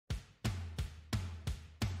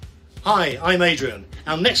Hi, I'm Adrian.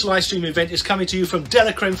 Our next live stream event is coming to you from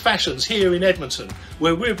Creme Fashions here in Edmonton,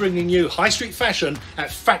 where we're bringing you high street fashion at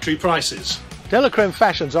factory prices. Creme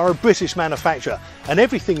Fashions are a British manufacturer and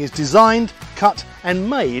everything is designed, cut and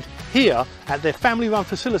made here at their family-run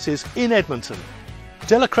facilities in Edmonton.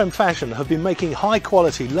 Creme Fashion have been making high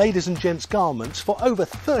quality ladies and gents garments for over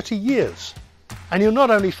 30 years. And you'll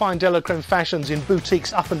not only find Creme Fashions in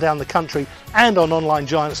boutiques up and down the country and on online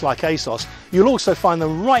giants like ASOS, you'll also find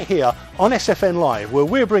them right here on SFN Live, where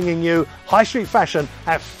we're bringing you high street fashion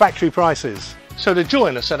at factory prices. So to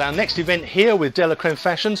join us at our next event here with Creme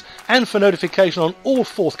Fashions, and for notification on all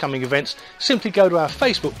forthcoming events, simply go to our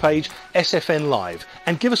Facebook page SFN Live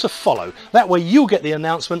and give us a follow. That way you'll get the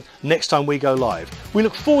announcement next time we go live. We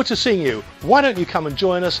look forward to seeing you. Why don't you come and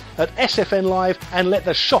join us at SFN Live and let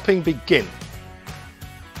the shopping begin.